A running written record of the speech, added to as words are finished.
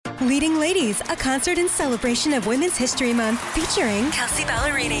Leading Ladies, a concert in celebration of Women's History Month featuring Kelsea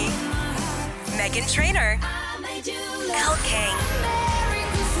Ballerini, Meghan Trainor, Elle King,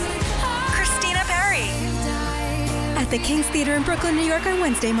 Christina Perri. At the King's Theater in Brooklyn, New York on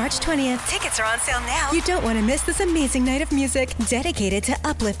Wednesday, March 20th. Tickets are on sale now. You don't want to miss this amazing night of music dedicated to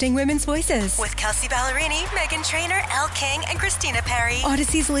uplifting women's voices. With Kelsea Ballerini, Meghan Trainor, Elle King, and Christina Perri.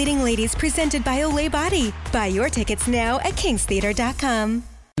 Odyssey's Leading Ladies, presented by Olay Body. Buy your tickets now at kingstheater.com.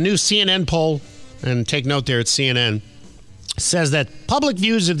 A new CNN poll, and take note there, it's CNN, says that public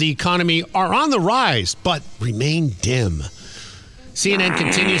views of the economy are on the rise, but remain dim. CNN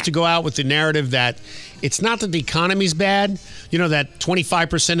continues to go out with the narrative that it's not that the economy's bad. You know, that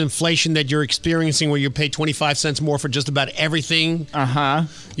 25% inflation that you're experiencing where you pay 25 cents more for just about everything.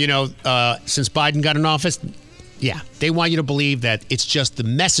 You know, since Biden got in office. Yeah, they want you to believe that it's just the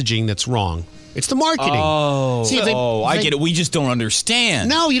messaging that's wrong. It's the marketing. I get it. We just don't understand.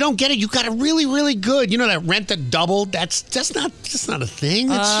 No, you don't get it. You got it really, really good. You know that rent that doubled? That's not a thing.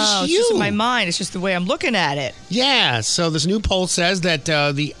 That's just you. It's just in my mind. It's just the way I'm looking at it. Yeah. So this new poll says that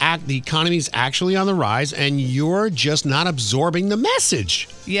the economy is actually on the rise, and you're just not absorbing the message.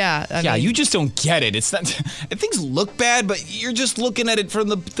 Yeah. I mean, you just don't get it. It's not. Things look bad, but you're just looking at it from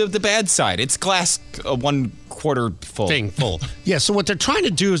the bad side. It's glass 1 quarter full. Yeah. So what they're trying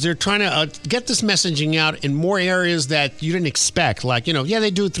to do is they're trying to get this messaging out in more areas that you didn't expect. Like, you know, they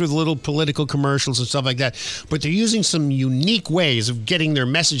do it through the little political commercials and stuff like that. But they're using some unique ways of getting their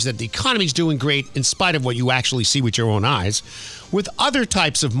message that the economy's doing great in spite of what you actually see with your own eyes with other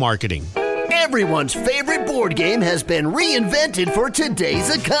types of marketing. Everyone's favorite board game has been reinvented for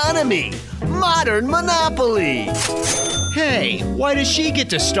today's economy. Modern Monopoly. Hey, why does she get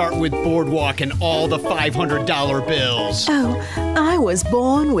to start with Boardwalk and all the $500 bills? Oh, I was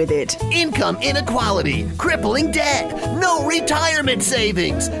born with it. Income inequality, crippling debt, no retirement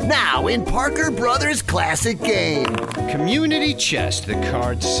savings. Now in Parker Brothers Classic Game. Community Chest, the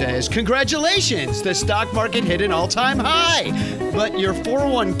card says. Congratulations, the stock market hit an all-time high. But your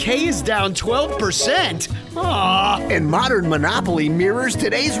 401k is down 12%. Aww. And Modern Monopoly mirrors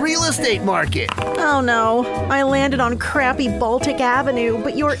today's real estate market. Oh no, I landed on crappy Baltic Avenue,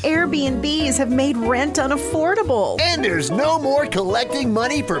 but your Airbnbs have made rent unaffordable. And there's no more collecting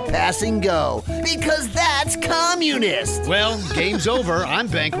money for pass and go, because that's communist. Well, game's over. I'm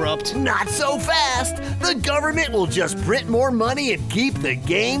bankrupt. Not so fast. The government will just print more money and keep the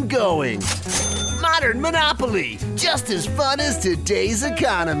game going. Modern Monopoly, just as fun as today's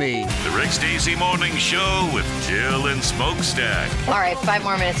economy. The Rick Stacey Morning Show with Jill and Smokestack. All right, 5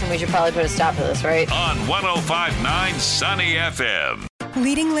 more minutes and we should probably put a stop to this, right? On 105.9 Sunny FM.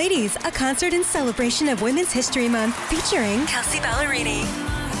 Leading Ladies, a concert in celebration of Women's History Month featuring Kelsea Ballerini,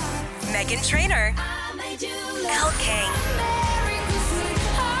 Meghan Trainor, Elle King,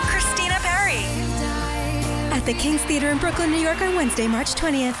 Christina Perri. At the King's Theater in Brooklyn, New York on Wednesday, March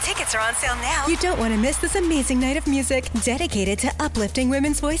 20th. Tickets are on sale now. You don't want to miss this amazing night of music dedicated to uplifting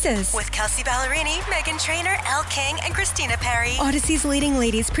women's voices. With Kelsea Ballerini, Meghan Trainor, Elle King, and Christina Perri. Odyssey's Leading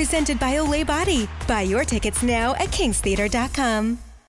Ladies, presented by Olay Body. Buy your tickets now at kingstheater.com.